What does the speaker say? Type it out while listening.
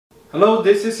Hello,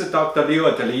 this is Dr. Liu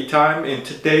at LeTime. In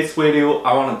today's video,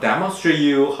 I want to demonstrate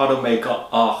you how to make a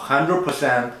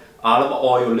 100% olive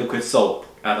oil liquid soap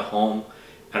at home,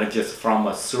 and just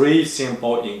from 3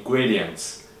 simple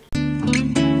ingredients.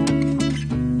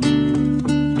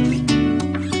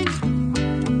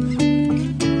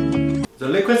 The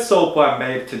liquid soap I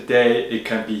made today, it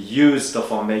can be used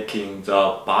for making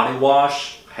the body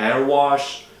wash, hair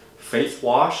wash, face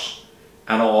wash,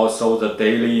 and also the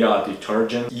daily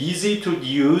detergent. Easy to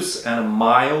use and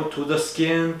mild to the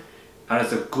skin, and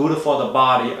it's good for the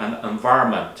body and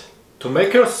environment. To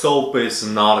make your soap is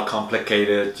not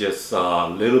complicated, just a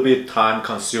little bit time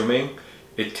consuming.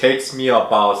 It takes me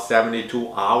about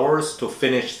 72 hours to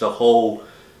finish the whole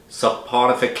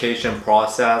saponification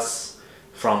process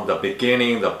from the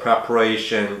beginning, the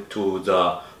preparation to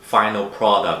the final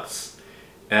products.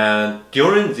 And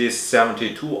during these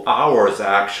 72 hours,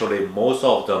 actually most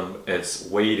of them is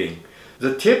waiting.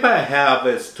 The tip I have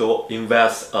is to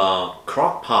invest a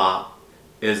crock pot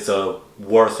is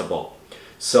worthable.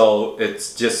 So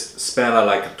it's just spend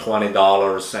like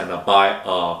 $20 and buy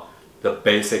the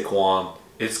basic one.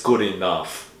 It's good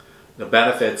enough. The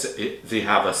benefits, they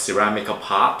have a ceramic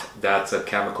pot that's a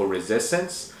chemical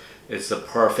resistance. It's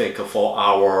perfect for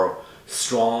our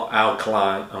strong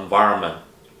alkaline environment.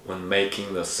 When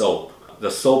making the soap, the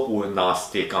soap will not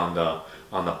stick on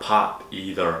the pot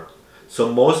either.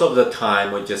 So most of the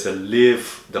time we just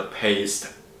leave the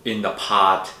paste in the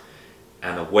pot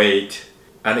and wait.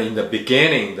 And in the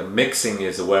beginning, the mixing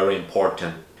is very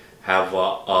important. Have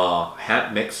a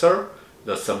hand mixer.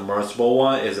 The submersible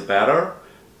one is better.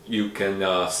 You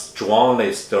can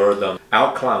strongly stir the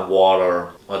alkaline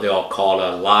water, or they'll call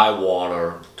it lye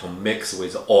water, to mix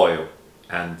with oil.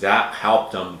 And that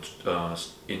helped them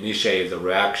initiate the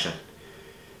reaction.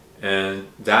 And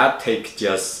that takes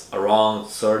just around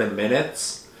 30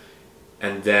 minutes.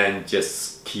 And then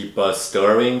just keep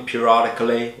stirring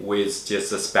periodically with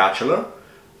just a spatula.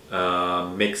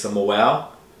 Mix them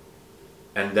well.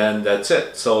 And then that's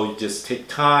it. So you just take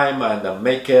time and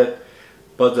make it.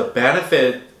 But the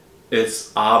benefit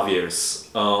is obvious.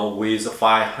 With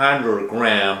 500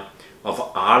 grams of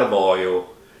olive oil,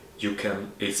 you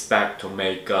can expect to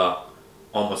make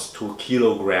almost 2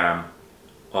 kilograms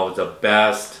of the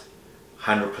best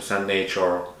 100%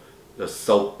 nature, the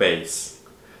soap base.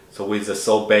 So with the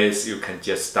soap base, you can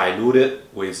just dilute it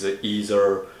with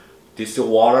either distilled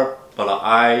water, but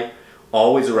I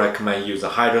always recommend use a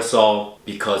hydrosol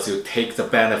because you take the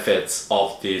benefits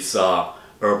of this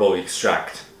herbal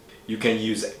extract. You can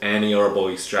use any herbal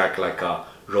extract like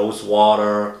rose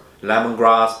water,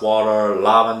 lemongrass water,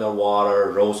 lavender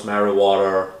water, rosemary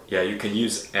water. Yeah, you can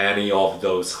use any of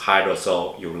those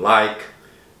hydrosol you like.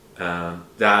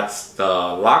 That's the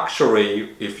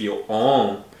luxury if you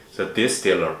own the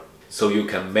distiller. So you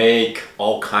can make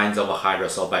all kinds of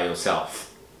hydrosol by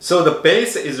yourself. So the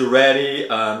base is ready.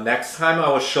 Next time I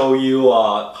will show you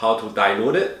how to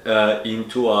dilute it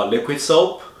into a liquid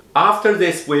soap. After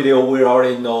this video, we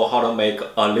already know how to make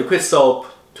a liquid soap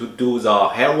to do the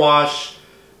hair wash,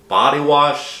 body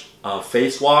wash,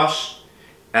 face wash,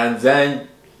 and then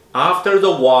after the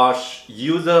wash,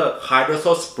 use the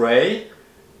hydrosol spray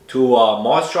to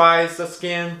moisturize the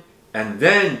skin, and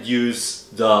then use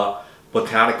the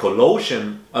Botanical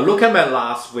lotion. Look at my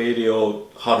last video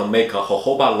how to make a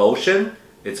jojoba lotion.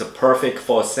 It's perfect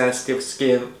for sensitive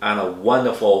skin and a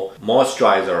wonderful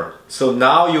moisturizer. So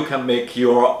now you can make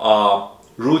your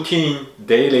routine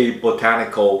daily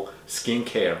botanical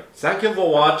skincare. Thank you for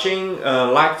watching.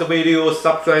 Like the video,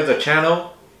 subscribe the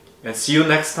channel, and see you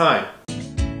next time.